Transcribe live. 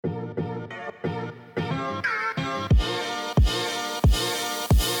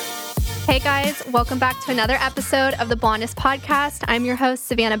Hey guys, welcome back to another episode of the Blondest Podcast. I'm your host,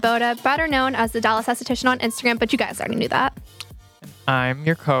 Savannah Boda, better known as the Dallas Esthetician on Instagram, but you guys already knew that. I'm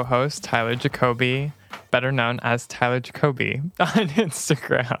your co-host, Tyler Jacoby, better known as Tyler Jacoby on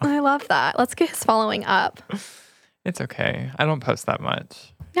Instagram. I love that. Let's get his following up. It's okay. I don't post that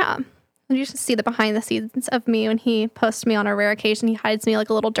much. Yeah. You should see the behind the scenes of me when he posts me on a rare occasion. He hides me like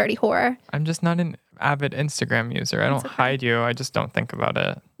a little dirty whore. I'm just not an avid Instagram user. I don't hide you. I just don't think about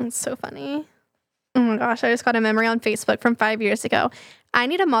it. It's so funny. Oh my gosh, I just got a memory on Facebook from 5 years ago. I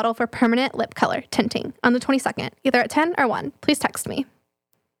need a model for permanent lip color tinting on the 22nd, either at 10 or 1. Please text me.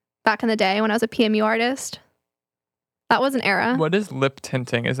 Back in the day when I was a PMU artist. That was an era. What is lip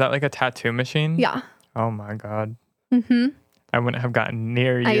tinting? Is that like a tattoo machine? Yeah. Oh my God. Mm-hmm. I wouldn't have gotten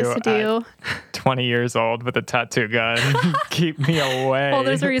near you I used to do. at 20 years old with a tattoo gun. Keep me away. Well,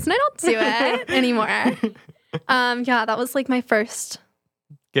 there's a reason I don't do it anymore. Yeah, that was like my first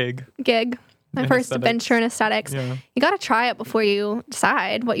gig. My In first aesthetics. adventure in aesthetics. Yeah. You got to try it before you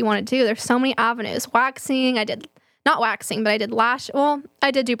decide what you want to do. There's so many avenues. Waxing, I did not waxing, but I did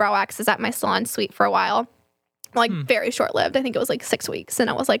I did do brow waxes at my salon suite for a while. Like very short lived. I think it was like 6 weeks. And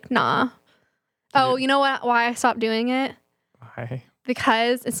I was like, nah. Oh, you know what? Why I stopped doing it? Why?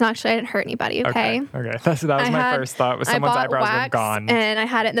 Because it's not actually, I didn't hurt anybody, okay? Okay. That was my first thought. Was someone's eyebrows were gone. And I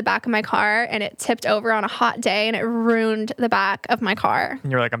had it in the back of my car and it tipped over on a hot day and it ruined the back of my car.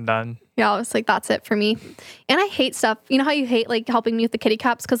 And you're like, I'm done. Yeah, I was like, that's it for me. And I hate stuff. You know how you hate like helping me with the kitty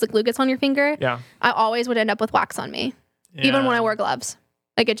caps because the glue gets on your finger? Yeah. I always would end up with wax on me, even when I wore gloves.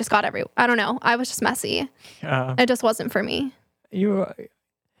 Like it just got everywhere. I don't know. I was just messy. Yeah. It just wasn't for me.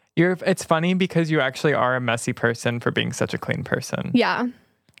 It's funny because you actually are a messy person for being such a clean person. Yeah.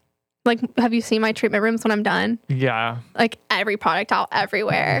 Like, have you seen my treatment rooms when I'm done? Yeah. Like every product out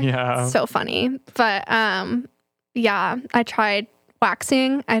everywhere. Yeah. So funny. But yeah, I tried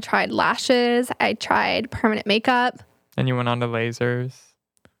waxing. I tried lashes. I tried permanent makeup. And you went on to lasers.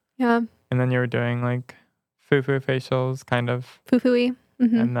 Yeah. And then you were doing like foo-foo facials, kind of. Foo-foo-y.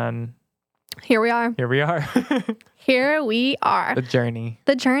 Mm-hmm. And then Here we are. here we are. Here we are. The journey.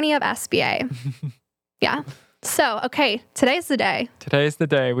 The journey of SBA. Yeah. So, okay, today's the day. Today's the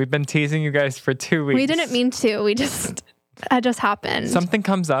day. We've been teasing you guys for 2 weeks. We didn't mean to. It just happened. Something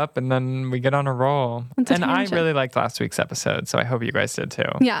comes up and then we get on a roll. It's a And I tangent. really liked last week's episode, so I hope you guys did too.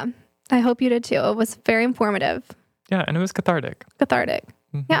 Yeah. I hope you did too. It was very informative, Yeah, and it was cathartic. cathartic.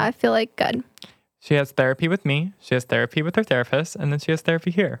 Mhm. Yeah, I feel like good. She has therapy with me. She has therapy with her therapist, and then she has therapy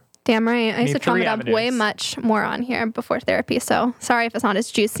here. Damn right. I used to Need trauma three dump way avenues. much more on here before therapy. So sorry if it's not as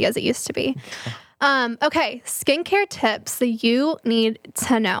juicy as it used to be. Okay, skincare tips that you need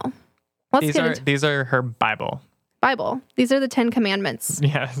to know. Let's get into These are her Bible. Bible. These are the 10 commandments.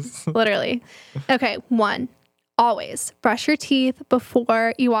 Yes. Literally. Okay, 1. Always brush your teeth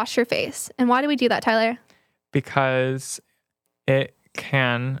before you wash your face. And why do we do that, Tyler? Because it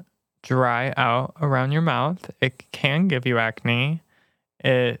can dry out around your mouth. It can give you acne.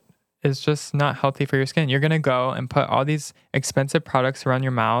 It is just not healthy for your skin. You're going to go and put all these expensive products around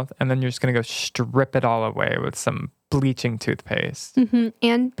your mouth, and then you're just going to go strip it all away with some bleaching toothpaste. Mm-hmm.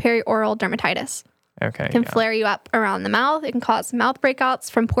 And perioral dermatitis. Okay. It can yeah. flare you up around the mouth. It can cause mouth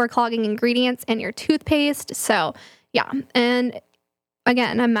breakouts from pore clogging ingredients in your toothpaste. So, yeah. And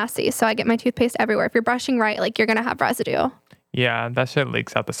again, I'm messy, so I get my toothpaste everywhere. If you're brushing right, like you're going to have residue. Yeah, that shit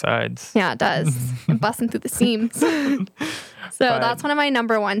leaks out the sides. Yeah, it does. And busting through the seams. So But- that's one of my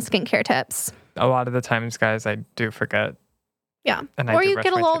number one skincare tips. A lot of the times, guys, I do forget. Yeah. And I Or do you brush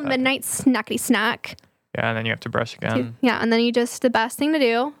get a my little teeth after. midnight snackety snack. Yeah, and then you have to brush again. Yeah. And then you just, the best thing to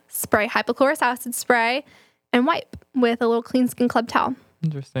do, spray hypochlorous acid spray and wipe with a little Clean Skin Club towel.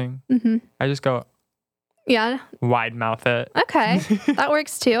 Interesting. Mm-hmm. I just go Yeah. wide mouth it. Okay. That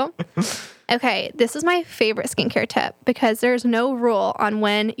works too. Okay. This is my favorite skincare tip because there's no rule on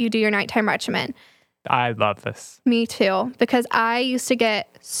when you do your nighttime regimen. I love this. Me too. Because I used to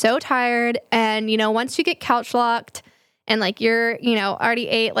get so tired. And, once you get couch locked and like you're, already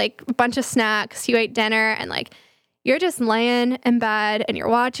ate like a bunch of snacks, you ate dinner and like you're just laying in bed and you're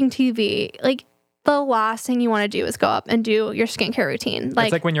watching TV, like the last thing you want to do is go up and do your skincare routine.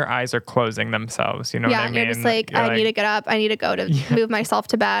 It's like when your eyes are closing themselves, you know what I and mean? you're just like, You're I need to get up. I need to go to move myself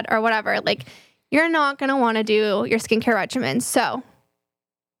to bed or whatever. Like you're not going to want to do your skincare regimen. So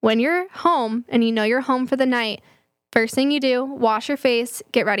when you're home and you're home for the night, first thing you do, wash your face,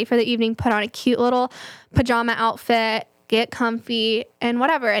 get ready for the evening, put on a cute little pajama outfit, get comfy and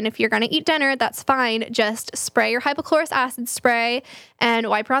whatever. And if you're going to eat dinner, that's fine. Just spray your hypochlorous acid spray and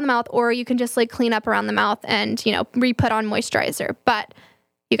wipe around the mouth, or you can just like clean up around the mouth and, re-put on moisturizer. But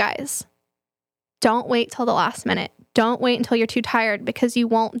you guys, don't wait till the last minute. Don't wait until you're too tired because you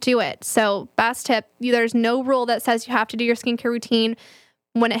won't do it. So best tip, there's no rule that says you have to do your skincare routine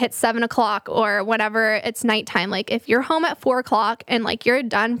when it hits 7 o'clock or whenever it's nighttime. Like if you're home at 4 o'clock and like you're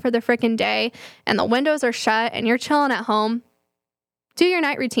done for the freaking day and the windows are shut and you're chilling at home, do your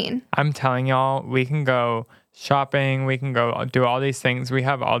night routine. I'm telling y'all, we can go shopping. We can go do all these things. We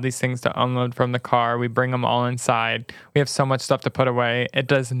have all these things to unload from the car. We bring them all inside. We have so much stuff to put away. It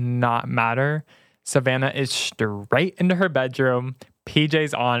does not matter. Savannah is straight into her bedroom,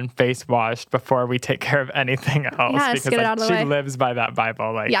 PJs on, face washed before we take care of anything else. Yes, get it out of the she way. lives by that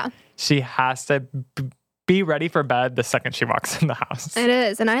Bible. Like, Yeah. she has to be ready for bed the second she walks in the house. It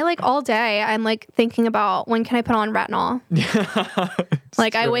is. And I like all day, I'm like thinking about when can I put on retinol?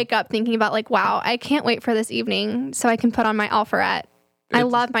 Like I wake up thinking about like, wow, I can't wait for this evening so I can put on my Alpharet. I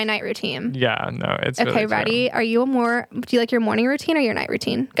love my night routine. Yeah, no, it's Okay, really ready? true. Are you do you like your morning routine or your night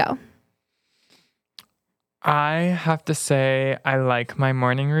routine? Go. I have to say I like my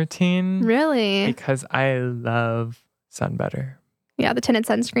morning routine Really? because I love Sun better. Yeah, the tinted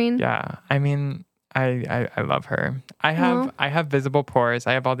sunscreen. Yeah, I mean, I love her. I have visible pores.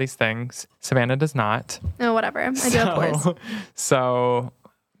 I have all these things. Savannah does not. Oh, whatever. I do have pores. So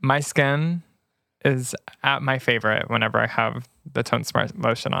my skin is at my favorite whenever I have the Tone Smart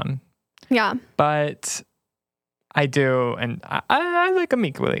lotion on. Yeah. But I do, and I like them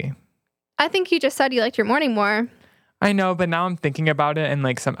equally. I think you just said you liked your morning more. I know, but now I'm thinking about it, and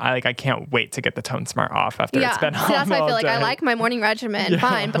like I can't wait to get the Tone Smart off after Yeah. it's been on. See, that's why I all feel like I day. like my morning regimen, Yeah.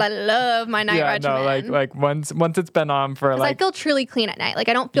 fine, but I love my night regimen. No, like once it's been on for 'Cause like I feel truly clean at night. Like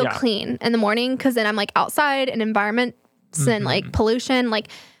I don't feel Yeah. clean in the morning because then I'm like outside and environments and like pollution. Like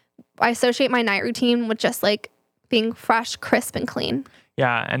I associate my night routine with just like being fresh, crisp, and clean.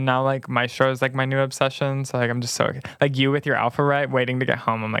 yeah, and now like Maestro is like my new obsession. So like I'm just so like you with your Alpha waiting to get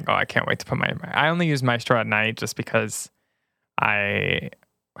home. I'm like, oh, I can't wait to put I only use Maestro at night just because I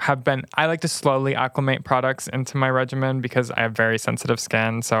like to slowly acclimate products into my regimen because I have very sensitive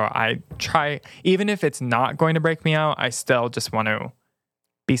skin. So I try, even if it's not going to break me out, I still just want to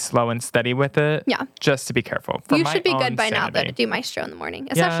be slow and steady with it. Yeah. Just to be careful. For You my should be own good by now though to sanity. do Maestro in the morning,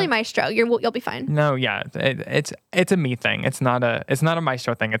 especially Yeah. Maestro. You'll be fine. No, yeah. It's a me thing. It's not a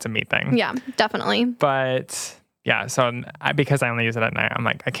Maestro thing. It's a me thing. Yeah, definitely. But yeah, so because I only use it at night, I'm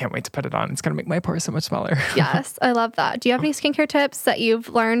like, I can't wait to put it on. It's going to make my pores so much smaller. Yes, I love that. Do you have any skincare tips that you've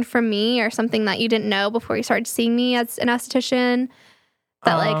learned from me or something that you didn't know before you started seeing me as an esthetician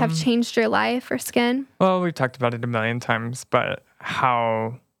that like have changed your life or skin? Well, we've talked about it a million times, but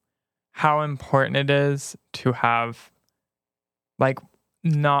how important it is to have like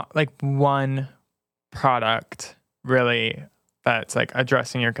not like one product really that's like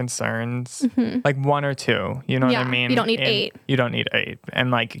addressing your concerns, like one or two, you know what I Yeah, mean? you don't need And 8. You don't need 8.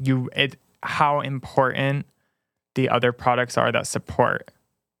 And like how important the other products are that support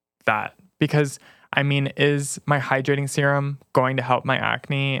that. Because I mean, is my hydrating serum going to help my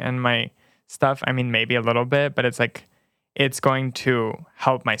acne and my stuff? I mean, maybe a little bit, but it's like, it's going to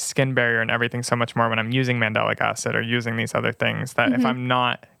help my skin barrier and everything so much more when I'm using mandelic acid or using these other things that if I'm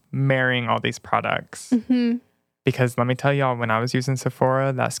not marrying all these products. Because let me tell y'all, when I was using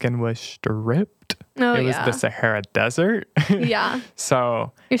Sephora, that skin was stripped. Oh, It was yeah. the Sahara Desert. Yeah.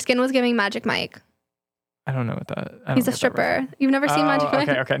 So Your skin was giving Magic Mike. I don't know what that. I don't He's a get that stripper. reference. You've never seen Magic Mike?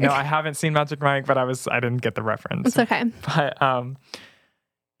 Okay. No, I haven't seen Magic Mike, but I didn't get the reference. It's okay. But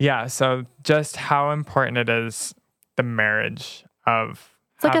yeah. So just how important it is the marriage of.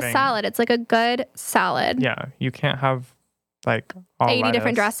 It's like a salad. It's like a good salad. Yeah, you can't have like all 80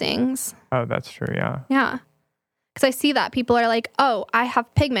 different lettuce. dressings. Oh, that's true. Yeah. Yeah. Because I see that people are like, oh, I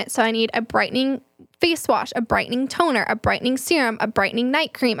have pigment, so I need a brightening face wash, a brightening toner, a brightening serum, a brightening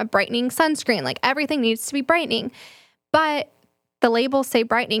night cream, a brightening sunscreen. Like everything needs to be brightening. But the labels say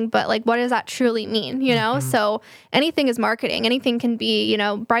brightening, but like, what does that truly mean? You know? So anything is marketing. Anything can be, you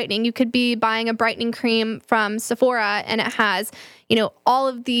know, brightening. You could be buying a brightening cream from Sephora and it has, you know, all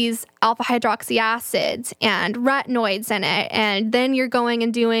of these alpha hydroxy acids and retinoids in it. And then you're going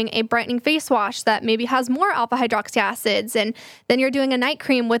and doing a brightening face wash that maybe has more alpha hydroxy acids. And then you're doing a night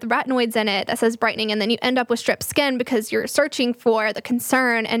cream with retinoids in it that says brightening. And then you end up with stripped skin because you're searching for the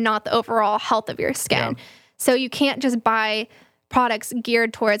concern and not the overall health of your skin. Yeah. So you can't just buy products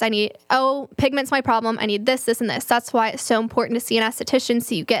geared towards, pigment's my problem. I need this, this, and this. That's why it's so important to see an esthetician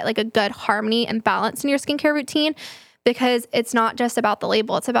so you get like a good harmony and balance in your skincare routine, because it's not just about the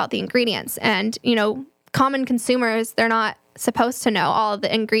label, it's about the ingredients. And, you know, common consumers, they're not supposed to know all of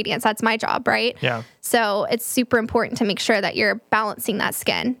the ingredients. That's my job, right? Yeah. So it's super important to make sure that you're balancing that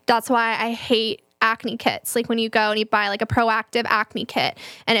skin. That's why I hate acne kits. Like when you go and you buy like a Proactive acne kit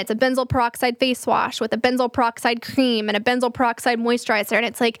and it's a benzoyl peroxide face wash with a benzoyl peroxide cream and a benzoyl peroxide moisturizer. And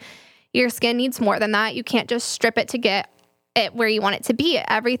it's like your skin needs more than that. You can't just strip it to get it where you want it to be.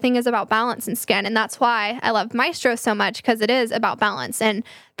 Everything is about balance in skin. And that's why I love Maestro so much, because it is about balance. And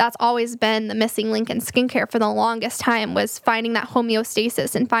that's always been the missing link in skincare for the longest time, was finding that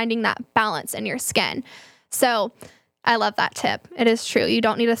homeostasis and finding that balance in your skin. So I love that tip. It is true. You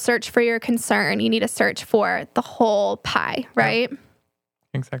don't need to search for your concern. You need to search for the whole pie, right? Yeah,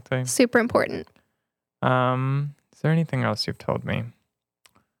 exactly. Super important. Is there anything else you've told me?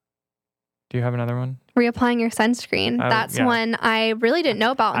 Do you have another one? Reapplying your sunscreen. That's one I really didn't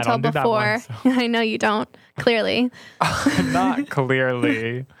know about until before. I know you don't, clearly. Not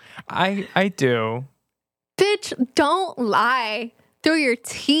clearly. I do. Bitch, don't lie through your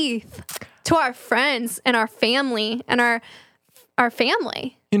teeth to our friends and our family and our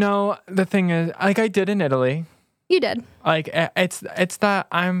family. You know, the thing is, like, I did in Italy. You did. Like, it's that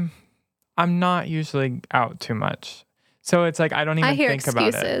I'm not usually out too much. So it's like I don't even think about it.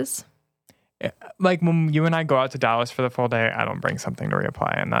 Excuses. Like when you and I go out to Dallas for the full day, I don't bring something to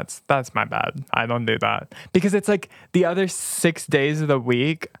reapply, and that's my bad. I don't do that because it's like the other 6 days of the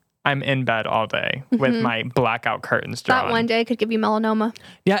week, I'm in bed all day with my blackout curtains drawn. That one day could give you melanoma.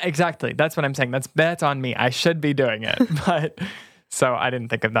 Yeah, exactly. That's what I'm saying. That's on me. I should be doing it, but so I didn't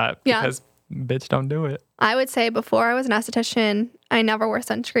think of that because bitch, don't do it. I would say before I was an esthetician, I never wore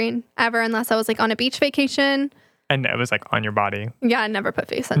sunscreen ever unless I was like on a beach vacation. And it was like on your body. Yeah, I never put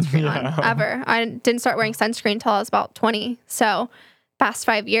face sunscreen on, ever. I didn't start wearing sunscreen until I was about 20. So past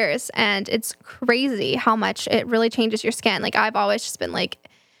 5 years. And it's crazy how much it really changes your skin. Like I've always just been like,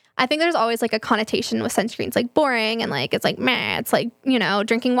 I think there's always like a connotation with sunscreen. It's like boring and like, it's like, meh, it's like, you know,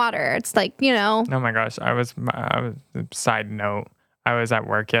 drinking water. It's like, you know. Oh my gosh. I was side note. I was at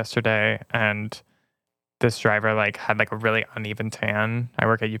work yesterday and this driver like had like a really uneven tan. I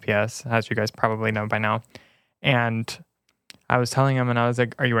work at UPS, as you guys probably know by now. And I was telling him, and I was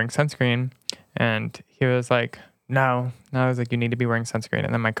like, are you wearing sunscreen? And he was like, no. And I was like, you need to be wearing sunscreen.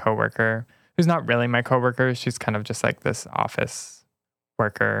 And then my coworker, who's not really my coworker, she's kind of just like this office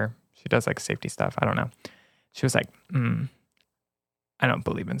worker. She does like safety stuff. I don't know. She was like, I don't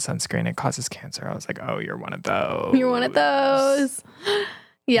believe in sunscreen. It causes cancer. I was like, oh, you're one of those. You're one of those.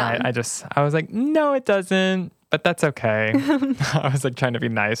 Yeah. I was like, no, it doesn't. But that's okay. I was like trying to be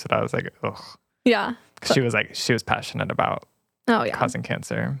nice, but I was like, ugh. Yeah. She was passionate about causing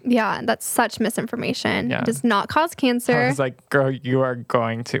cancer. Yeah, that's such misinformation. Yeah. It does not cause cancer. I was like, girl, you are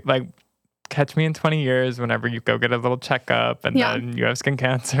going to like catch me in 20 years whenever you go get a little checkup and then you have skin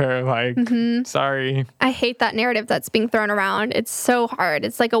cancer. Like, sorry. I hate that narrative that's being thrown around. It's so hard.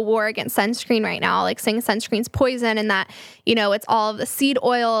 It's like a war against sunscreen right now, like saying sunscreen's poison and that, you know, it's all of the seed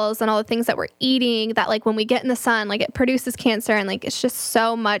oils and all the things that we're eating that like when we get in the sun, like it produces cancer. And like, it's just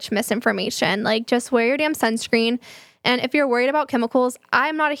so much misinformation. Like just wear your damn sunscreen. And if you're worried about chemicals,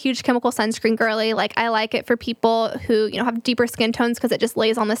 I'm not a huge chemical sunscreen girly. Like I like it for people who, you know, have deeper skin tones because it just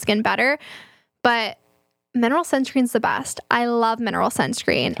lays on the skin better. But mineral sunscreen's the best. I love mineral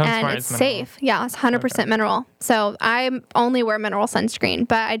sunscreen and it's safe. Yeah, it's 100% mineral. So I only wear mineral sunscreen,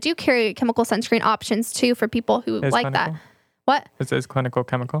 but I do carry chemical sunscreen options too for people who like clinical? That. What? Is clinical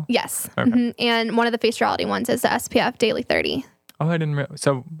chemical? Yes. Okay. And one of the Face Reality ones is the SPF Daily 30. Oh, I didn't realize.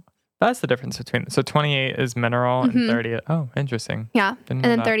 So that's the difference between, so 28 is mineral and 30. Oh, interesting. Yeah. And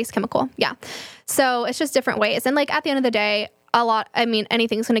then 30 is chemical. Yeah. So it's just different ways. And like at the end of the day,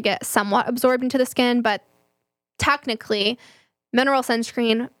 anything's going to get somewhat absorbed into the skin, but technically mineral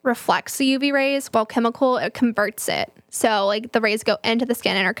sunscreen reflects the UV rays while chemical, it converts it. So like the rays go into the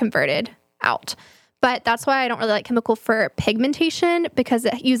skin and are converted out. But that's why I don't really like chemical for pigmentation because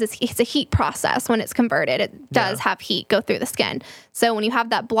it's a heat process when it's converted. It does have heat go through the skin. So when you have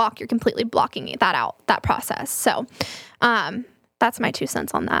that block, you're completely blocking that out, that process. So that's my 2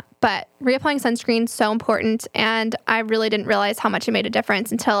 cents on that. But reapplying sunscreen is so important. And I really didn't realize how much it made a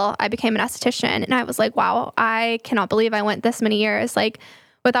difference until I became an esthetician. And I was like, wow, I cannot believe I went this many years like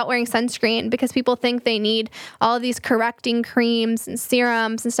without wearing sunscreen because people think they need all of these correcting creams and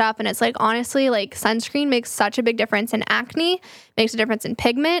serums and stuff. And it's like, honestly, like sunscreen makes such a big difference in acne, makes a difference in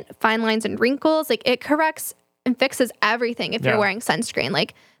pigment, fine lines and wrinkles. Like it corrects and fixes everything if you're wearing sunscreen.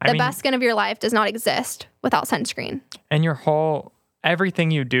 Like the best skin of your life does not exist without sunscreen. And your whole,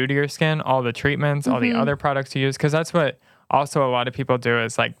 everything you do to your skin, all the treatments, all the other products you use, because that's what also a lot of people do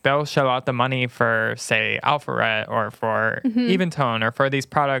is like they'll shell out the money for, say, Alpharet or for Eventone or for these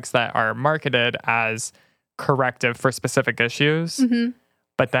products that are marketed as corrective for specific issues.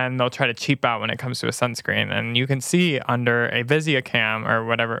 but then they'll try to cheap out when it comes to a sunscreen. And you can see under a VisiaCam or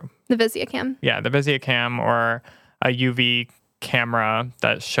whatever. The VisiaCam. Yeah, the VisiaCam or a UV camera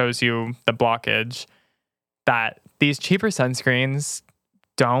that shows you the blockage, that these cheaper sunscreens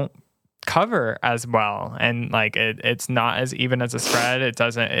don't cover as well, and like it's not as even as a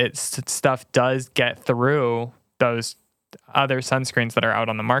spread. Stuff does get through those other sunscreens that are out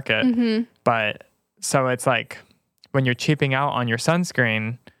on the market. Mm-hmm. But so it's like when you're cheaping out on your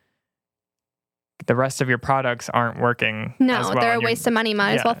sunscreen, the rest of your products aren't working. No, as well, they're a waste of money.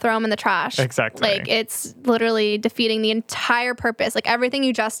 Might as well throw them in the trash. Exactly. Like, it's literally defeating the entire purpose. Like, everything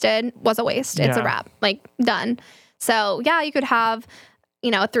you just did was a waste. It's a wrap. Like, done. So yeah, you could have, a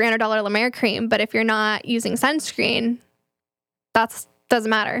 $300 La Mer cream, but if you're not using sunscreen, that doesn't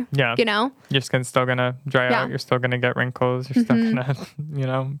matter. Yeah. Your skin's still gonna dry out. You're still gonna get wrinkles. You're still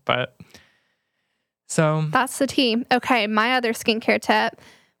gonna, but so that's the tea. Okay, my other skincare tip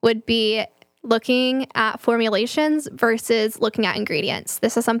would be looking at formulations versus looking at ingredients.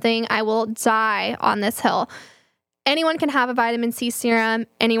 This is something I will die on this hill. Anyone can have a vitamin C serum.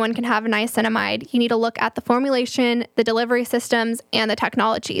 Anyone can have a niacinamide. You need to look at the formulation, the delivery systems, and the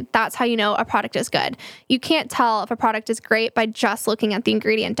technology. That's how you know a product is good. You can't tell if a product is great by just looking at the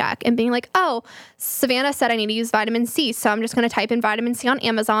ingredient deck and being like, oh, Savannah said I need to use vitamin C, so I'm just going to type in vitamin C on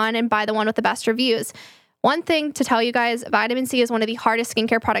Amazon and buy the one with the best reviews. One thing to tell you guys, vitamin C is one of the hardest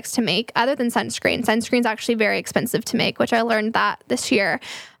skincare products to make other than sunscreen. Sunscreen is actually very expensive to make, which I learned that this year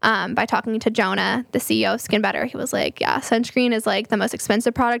by talking to Jonah, the CEO of Skin Better. He was like, yeah, sunscreen is like the most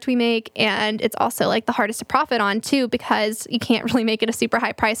expensive product we make. And it's also like the hardest to profit on too, because you can't really make it a super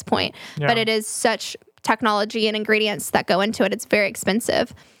high price point. Yeah. But it is such technology and ingredients that go into it. It's very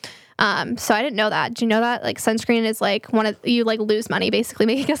expensive. So I didn't know that. Do you know that? Like, sunscreen is like you like lose money basically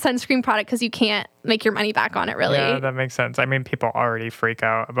making a sunscreen product because you can't make your money back on it, really. Yeah, that makes sense. I mean, people already freak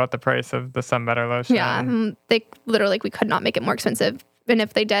out about the price of the Sun Better lotion. Yeah, they literally, we could not make it more expensive. And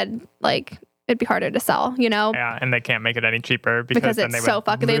if they did, like, it'd be harder to sell, Yeah, and they can't make it any cheaper because then it's so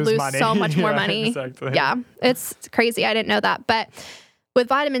fucking, they lose so much more money. Exactly. Yeah, it's crazy. I didn't know that. But with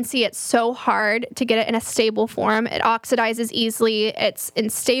vitamin C, it's so hard to get it in a stable form. It oxidizes easily. It's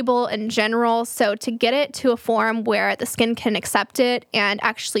unstable in general. So to get it to a form where the skin can accept it and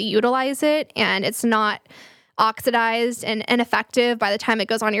actually utilize it, and it's not oxidized and ineffective by the time it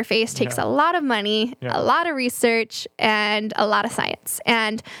goes on your face, takes a lot of money, a lot of research, and a lot of science.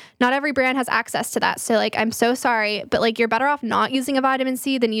 And not every brand has access to that. So, like, I'm so sorry, but like, you're better off not using a vitamin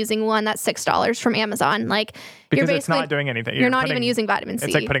C than using one that's $6 from Amazon. Like, because it's not doing anything. You're not even using vitamin C.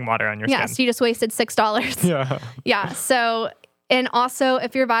 It's like putting water on your skin. Yeah, so you just wasted $6. Yeah. Yeah. So, and also,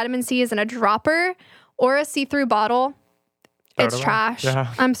 if your vitamin C is in a dropper or a see-through bottle, it's trash.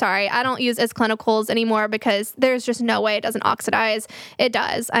 Yeah. I'm sorry. I don't use It's Clinicals anymore because there's just no way it doesn't oxidize. It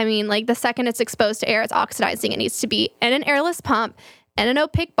does. I mean, like, the second it's exposed to air, it's oxidizing. It needs to be in an airless pump, in an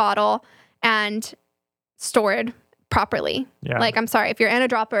opaque bottle, and stored properly. Yeah. Like, I'm sorry. If you're in a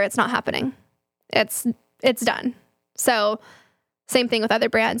dropper, it's not happening. It's done. So same thing with other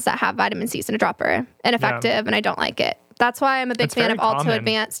brands that have vitamin C's in a dropper. Ineffective, and I don't like it. That's why I'm a big fan of Alto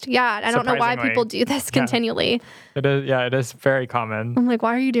Advanced. Yeah, I don't know why people do this continually. It is. Yeah, it is very common. I'm like,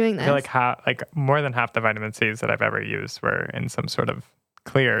 why are you doing this? I feel like more than half the vitamin C's that I've ever used were in some sort of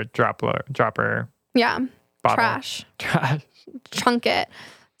clear dropper. Yeah, bottle. Trash. Trash. Chunk it.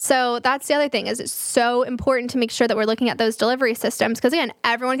 So that's the other thing, is it's so important to make sure that we're looking at those delivery systems. Because again,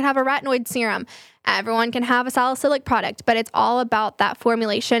 everyone can have a retinoid serum. Everyone can have a salicylic product, but it's all about that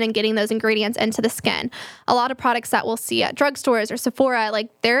formulation and getting those ingredients into the skin. A lot of products that we'll see at drugstores or Sephora,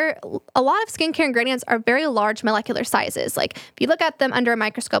 like, a lot of skincare ingredients are very large molecular sizes. Like, if you look at them under a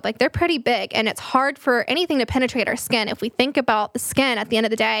microscope, like, they're pretty big, and it's hard for anything to penetrate our skin. If we think about the skin at the end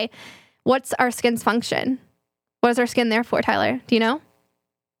of the day, what's our skin's function? What is our skin there for, Tyler? Do you know?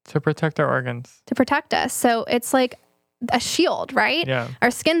 To protect our organs. To protect us. So it's like a shield, right? Yeah.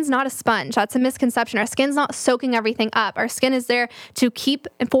 Our skin's not a sponge. That's a misconception. Our skin's not soaking everything up. Our skin is there to keep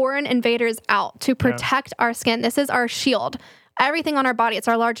foreign invaders out, to protect our skin. This is our shield. Everything on our body, it's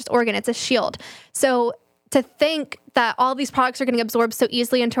our largest organ. It's a shield. So to think that all these products are getting absorbed so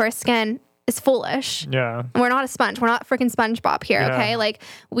easily into our skin is foolish. Yeah. We're not a sponge. We're not freaking SpongeBob here, okay? Like,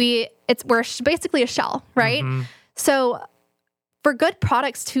 we're basically a shell, right? Mm-hmm. So for good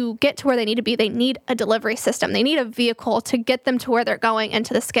products to get to where they need to be, they need a delivery system. They need a vehicle to get them to where they're going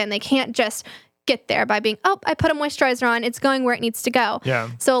into the skin. They can't just get there by being, oh, I put a moisturizer on, it's going where it needs to go.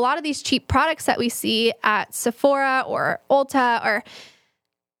 Yeah. So a lot of these cheap products that we see at Sephora or Ulta,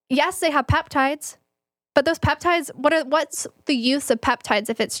 yes, they have peptides, but those peptides, what's the use of peptides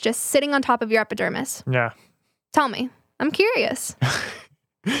if it's just sitting on top of your epidermis? Yeah. Tell me. I'm curious.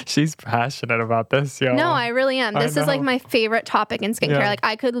 She's passionate about this, yo. No, I really am. This is like my favorite topic in skincare. Yeah. Like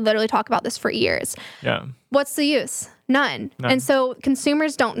I could literally talk about this for years. Yeah. What's the use? None. And so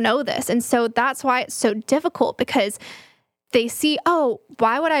consumers don't know this. And so that's why it's so difficult, because they see, oh,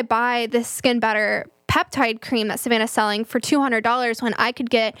 why would I buy this Skin Better peptide cream that Savannah's selling for $200 when I could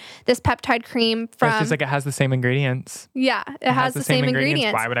get this peptide cream from... She's like, it has the same ingredients. Yeah, it has the same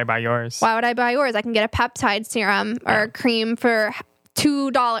ingredients. Why would I buy yours? Why would I buy yours? I can get a peptide serum or cream for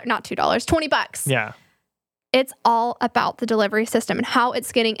 $20. Yeah. It's all about the delivery system and how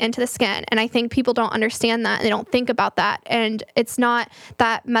it's getting into the skin. And I think people don't understand that. And they don't think about that. And it's not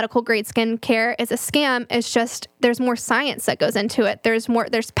that medical grade skincare is a scam. It's just there's more science that goes into it. There's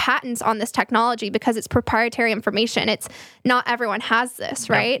patents on this technology because it's proprietary information. It's not everyone has this,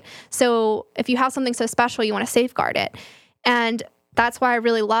 right? Yeah. So if you have something so special, you want to safeguard it. And that's why I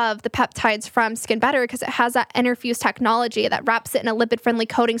really love the peptides from Skin Better, because it has that interfuse technology that wraps it in a lipid-friendly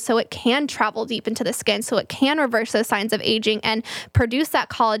coating so it can travel deep into the skin, so it can reverse those signs of aging and produce that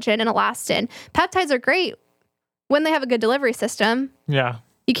collagen and elastin. Peptides are great when they have a good delivery system. Yeah.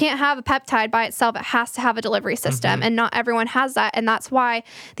 You can't have a peptide by itself. It has to have a delivery system, and not everyone has that. And that's why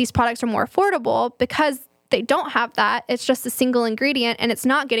these products are more affordable, because they don't have that. It's just a single ingredient, and it's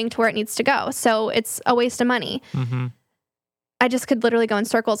not getting to where it needs to go. So it's a waste of money. Mm-hmm. I just could literally go in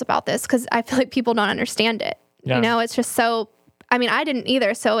circles about this because I feel like people don't understand it. Yeah. You know, it's just so, I mean, I didn't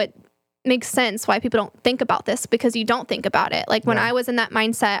either. So it makes sense why people don't think about this, because you don't think about it. Like when I was in that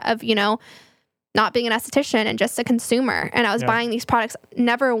mindset of, you know, not being an esthetician and just a consumer, and I was buying these products,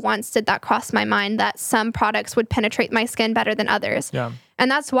 never once did that cross my mind that some products would penetrate my skin better than others. Yeah. And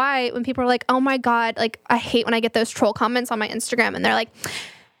that's why when people are like, oh my God, like I hate when I get those troll comments on my Instagram and they're like,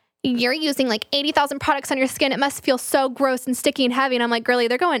 you're using like 80,000 products on your skin. It must feel so gross and sticky and heavy. And I'm like, girly,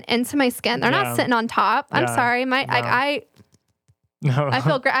 they're going into my skin. They're not sitting on top. I'm sorry. I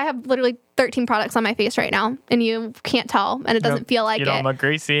feel great. I have literally 13 products on my face right now, and you can't tell, and it doesn't feel like it. You don't look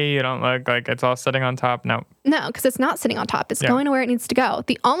greasy. You don't look like it's all sitting on top. No, because it's not sitting on top. It's going to where it needs to go.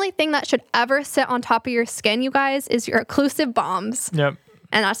 The only thing that should ever sit on top of your skin, you guys, is your occlusive balms. Yep.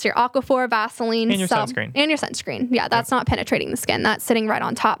 And that's your Aquaphor, Vaseline. And your sunscreen. And your sunscreen. Yeah, that's not penetrating the skin. That's sitting right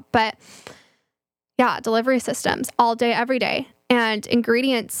on top. But yeah, delivery systems all day, every day. And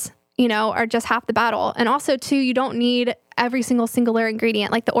ingredients, you know, are just half the battle. And also, too, you don't need every singular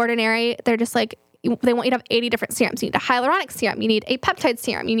ingredient. Like The Ordinary, they're just like, they want you to have 80 different serums. You need a hyaluronic serum. You need a peptide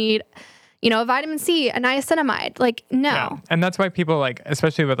serum. You need, you know, a vitamin C, a niacinamide. Like, no. Yeah. And that's why people like,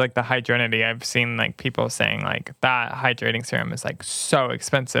 especially with like the Hydrinity, I've seen like people saying like that hydrating serum is like so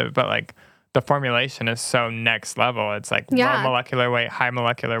expensive, but like the formulation is so next level. It's like low molecular weight, high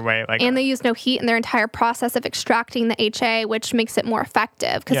molecular weight. Like, and they use no heat in their entire process of extracting the HA, which makes it more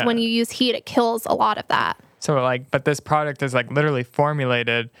effective, because when you use heat, it kills a lot of that. So like, but this product is like literally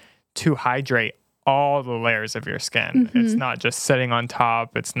formulated to hydrate all the layers of your skin. Mm-hmm. It's not just sitting on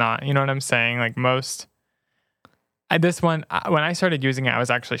top. It's not, you know what I'm saying? Like this one, when I started using it, I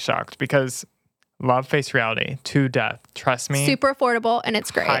was actually shocked, because love Face Reality to death. Trust me. Super affordable, and it's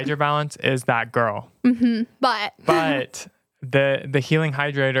great. HydraBalance is that girl. Mm-hmm. But the Healing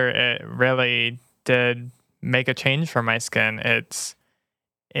Hydrator, it really did make a change for my skin. It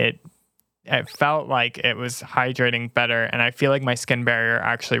felt like it was hydrating better, and I feel like my skin barrier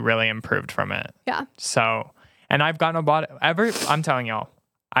actually really improved from it. Yeah. So, and I've gotten I'm telling y'all,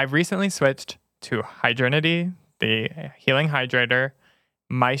 I've recently switched to Hydrinity, the Healing Hydrator,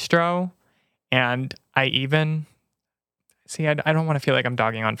 Maestro, and I even, I don't want to feel like I'm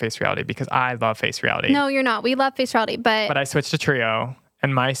dogging on Face Reality, because I love Face Reality. No, you're not. We love Face Reality, but I switched to Trio,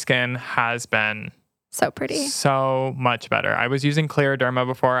 and my skin has been so pretty. So much better. I was using Clearaderma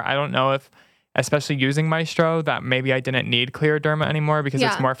before. I don't know if, especially using Maestro, that maybe I didn't need Clearaderma anymore, because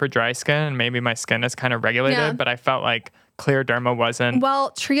it's more for dry skin, and maybe my skin is kind of regulated, but I felt like Clearaderma wasn't.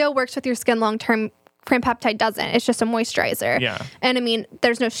 Well, Trio works with your skin long-term. Cream peptide doesn't. It's just a moisturizer. Yeah. And I mean,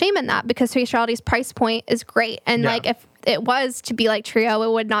 there's no shame in that, because Face Reality's price point is great. And like, if it was to be like Trio,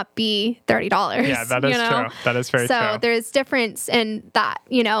 it would not be $30. Yeah, that is true. That is very true. So there's difference in that,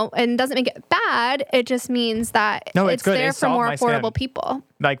 you know, and doesn't make it bad. It just means that it's good. There for more affordable people.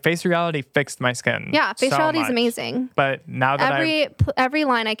 Like Face Reality fixed my skin. Yeah, Face Reality is amazing. But now that every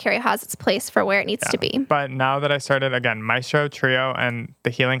line I carry has its place for where it needs to be. But now that I started again, Maestro, Trio, and the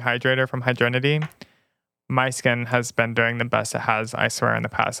Healing Hydrator from Hydrinity, my skin has been doing the best it has, I swear, in the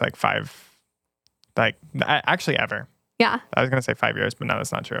past actually ever. Yeah. I was going to say 5 years, but no,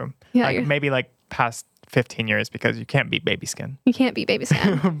 that's not true. Yeah, maybe past 15 years, because you can't beat baby skin. You can't beat baby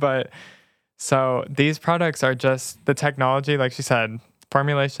skin. But so these products are just the technology, like she said,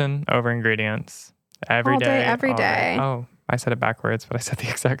 formulation over ingredients. Every day. Every day. Oh, I said it backwards, but I said the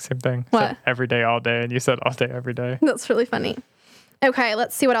exact same thing. What? I said every day, all day, and you said all day, every day. That's really funny. Okay,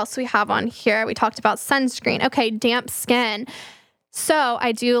 let's see what else we have on here. We talked about sunscreen. Okay, damp skin. So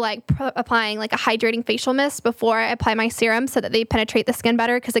I do like applying like a hydrating facial mist before I apply my serum so that they penetrate the skin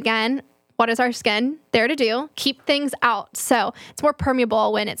better. Because again, what is our skin there to do? Keep things out. So it's more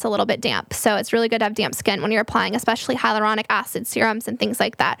permeable when it's a little bit damp. So it's really good to have damp skin when you're applying, especially hyaluronic acid serums and things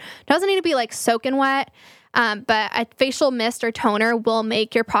like that. Doesn't need to be like soaking wet, but a facial mist or toner will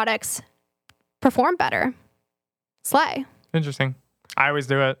make your products perform better. Slay. Interesting. I always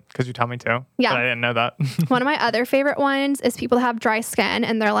do it because you tell me to. Yeah. But I didn't know that. One of my other favorite ones is people that have dry skin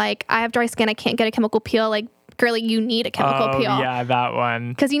and they're like, I have dry skin, I can't get a chemical peel. Like, girly, you need a chemical peel. Yeah, that one.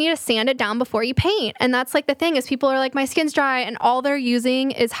 Because you need to sand it down before you paint. And that's like the thing is people are like, my skin's dry and all they're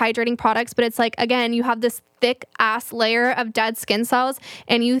using is hydrating products. But it's like, again, you have this thick ass layer of dead skin cells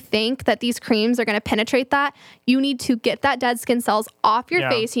and you think that these creams are going to penetrate that. You need to get that dead skin cells off your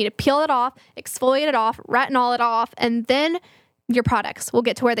face. You need to peel it off, exfoliate it off, retinol it off, and then your products will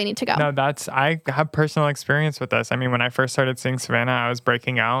get to where they need to go. No, I have personal experience with this. I mean, when I first started seeing Savannah, I was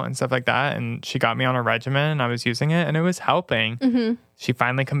breaking out and stuff like that. And she got me on a regimen and I was using it and it was helping. Mm-hmm. She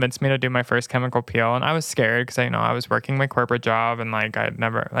finally convinced me to do my first chemical peel. And I was scared because I was working my corporate job and like I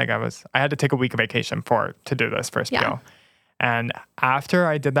had to take a week of vacation to do this first peel. And after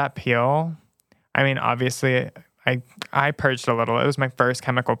I did that peel, I mean, obviously I purged a little. It was my first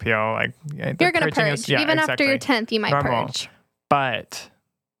chemical peel. Like you're going to purge. Even after your 10th, you might purge. But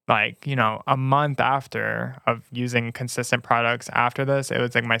like, a month after of using consistent products after this, it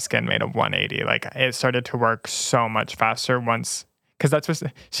was like my skin made a 180. Like it started to work so much faster once, because that's what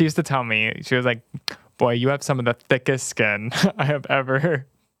she used to tell me. She was like, boy, you have some of the thickest skin I have ever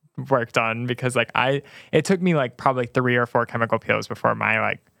worked on, because like it took me like probably 3 or 4 chemical peels before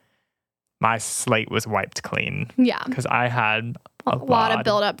my slate was wiped clean. Yeah. Because I had a lot of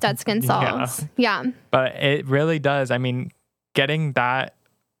build up dead skin cells. Yeah. But it really does. I mean, getting that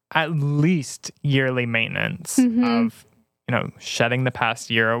at least yearly maintenance of, shedding the past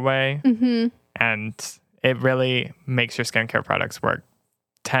year away. Mm-hmm. And it really makes your skincare products work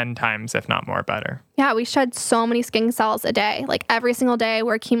 10 times, if not more, better. Yeah, we shed so many skin cells a day. Like every single day,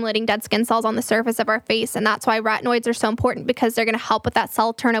 we're accumulating dead skin cells on the surface of our face. And that's why retinoids are so important, because they're going to help with that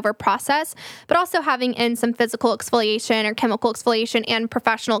cell turnover process, but also having in some physical exfoliation or chemical exfoliation and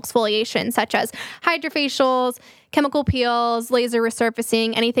professional exfoliation, such as hydrofacials, chemical peels, laser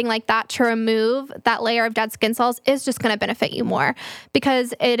resurfacing, anything like that to remove that layer of dead skin cells is just going to benefit you more,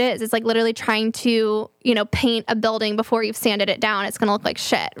 because it's like literally trying to, paint a building before you've sanded it down. It's going to look like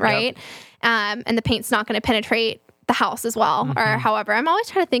shit, right? Yep. And the paint's not going to penetrate the house as well, or however. I'm always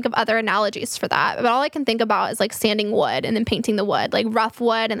trying to think of other analogies for that, but all I can think about is like sanding wood and then painting the wood, like rough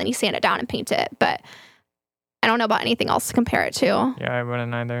wood, and then you sand it down and paint it. But I don't know about anything else to compare it to. Yeah, I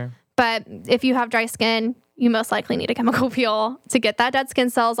wouldn't either. But if you have dry skin, you most likely need a chemical peel to get that dead skin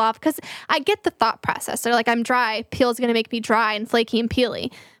cells off. Because I get the thought process. They're like, I'm dry. Peel is going to make me dry and flaky and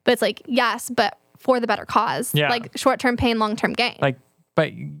peely. But it's like, yes, but for the better cause. Yeah. Like short-term pain, long-term gain.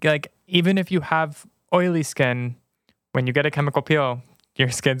 But even if you have oily skin, when you get a chemical peel,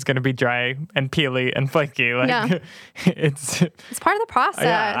 your skin's going to be dry and peely and flaky. It's part of the process.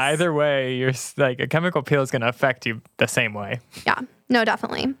 Yeah, either way, you're like a chemical peel is going to affect you the same way. Yeah, no,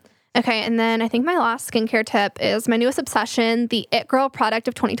 definitely. Okay, and then I think my last skincare tip is my newest obsession, the It Girl product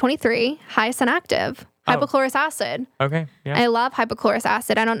of 2023, Hyacin Active, hypochlorous acid. Okay, yeah. I love hypochlorous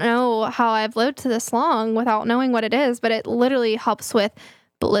acid. I don't know how I've lived this long without knowing what it is, but it literally helps with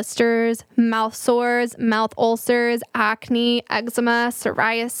blisters, mouth sores, mouth ulcers, acne, eczema,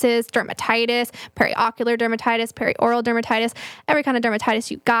 psoriasis, dermatitis, periocular dermatitis, perioral dermatitis, every kind of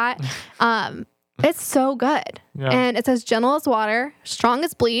dermatitis you got. It's so good. Yeah. And it's as gentle as water, strong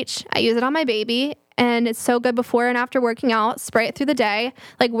as bleach. I use it on my baby, and it's so good before and after working out. Spray it through the day.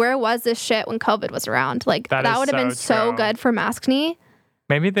 Like, where was this shit when COVID was around? Like, that would have been so good for maskne.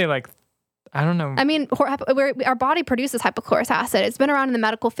 Maybe they I don't know. I mean, our body produces hypochlorous acid. It's been around in the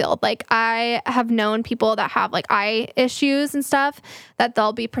medical field. Like, I have known people that have like eye issues and stuff that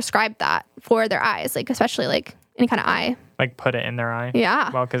they'll be prescribed that for their eyes, like especially like any kind of eye. Like put it in their eye? Yeah.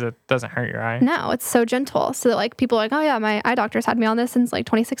 Well, because it doesn't hurt your eye. No, it's so gentle. So that like people are like, oh yeah, my eye doctor's had me on this since like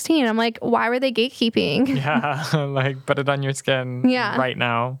 2016. I'm like, why were they gatekeeping? Yeah, like put it on your skin right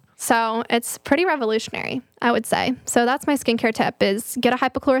now. So it's pretty revolutionary, I would say. So that's my skincare tip is get a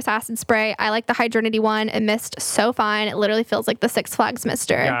hypochlorous acid spray. I like the Hydrinity one. It mist so fine. It literally feels like the Six Flags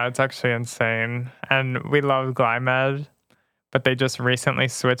mister. Yeah, it's actually insane. And we love Glymed, but they just recently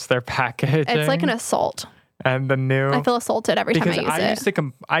switched their packaging. It's like an assault. And I feel assaulted every time I use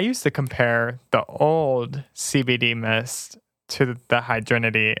it. I used to compare the old CBD mist to the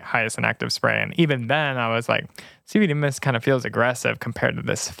Hydrinity Hyoscine Active Spray. And even then I was like, CBD mist kind of feels aggressive compared to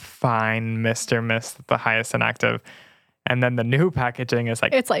this fine Mr. Mist, the Hyoscine Active. And then the new packaging is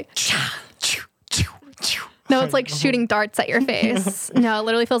like, It's like, no, it's like shooting darts at your face. No, it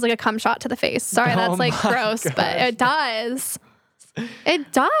literally feels like a cum shot to the face. Sorry, that's like gross, but it does.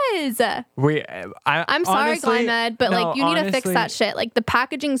 It does. I'm sorry, honestly, Glymed, but like you need to fix that shit. Like the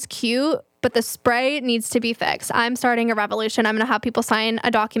packaging's cute, but the spray needs to be fixed. I'm starting a revolution. I'm gonna have people sign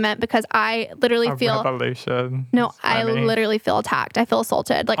a document because I literally feel revolution. No, I literally feel attacked. I feel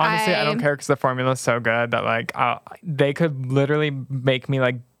assaulted. Like honestly, I don't care because the formula is so good that like they could literally make me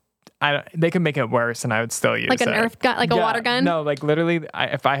like. They could make it worse and I would still use like it. Like an earth gun, like a water gun? No, like literally,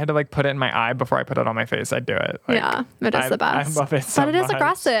 if I had to like put it in my eye before I put it on my face, I'd do it. Like, yeah, it is the best. I love it so much. But it is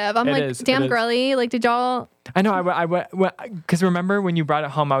aggressive. I'm like, damn girly. Like, did y'all... I know, I went, because remember when you brought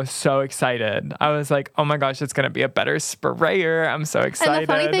it home, I was so excited. I was like, oh my gosh, it's going to be a better sprayer. I'm so excited. And the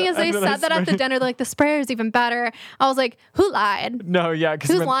funny thing is they said that at the dinner, they're like, the sprayer is even better. I was like, who lied? No, yeah.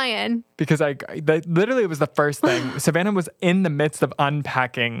 Who's lying? Because literally it was the first thing. Savannah was in the midst of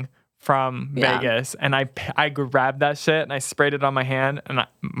unpacking from Vegas, and I grabbed that shit and I sprayed it on my hand, and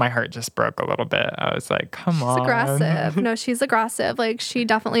my heart just broke a little bit. I was like, come on. She's aggressive. No, she's aggressive. Like, she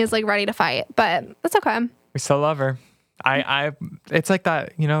definitely is like ready to fight, but that's okay. We still love her. It's like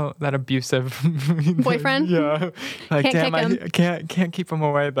that, that abusive boyfriend. Yeah, like can't damn, kick I can't keep him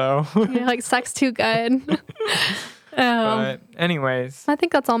away though. You're like, sex too good. But anyways, I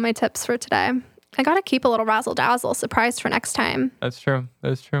think that's all my tips for today. I gotta keep a little razzle dazzle surprise for next time. That's true.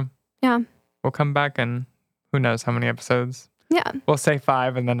 Yeah. We'll come back and who knows how many episodes. Yeah. We'll say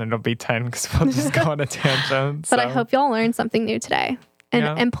 5 and then it'll be 10 because we'll just go on a tangent. But I hope y'all learned something new today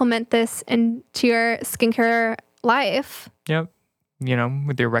and implement this into your skincare life. Yep.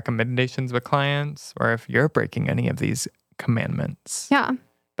 With your recommendations with clients, or if you're breaking any of these commandments. Yeah.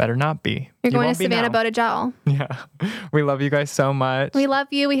 Better not be. You're going to Savannah Boda Gel. Yeah. We love you guys so much. We love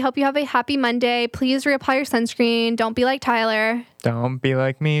you. We hope you have a happy Monday. Please reapply your sunscreen. Don't be like Tyler. Don't be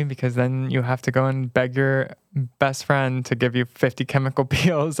like me, because then you have to go and beg your best friend to give you 50 chemical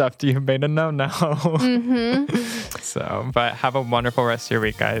peels after you've made a no-no. Mm-hmm. But have a wonderful rest of your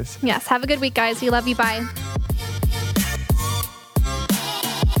week, guys. Yes. Have a good week, guys. We love you. Bye.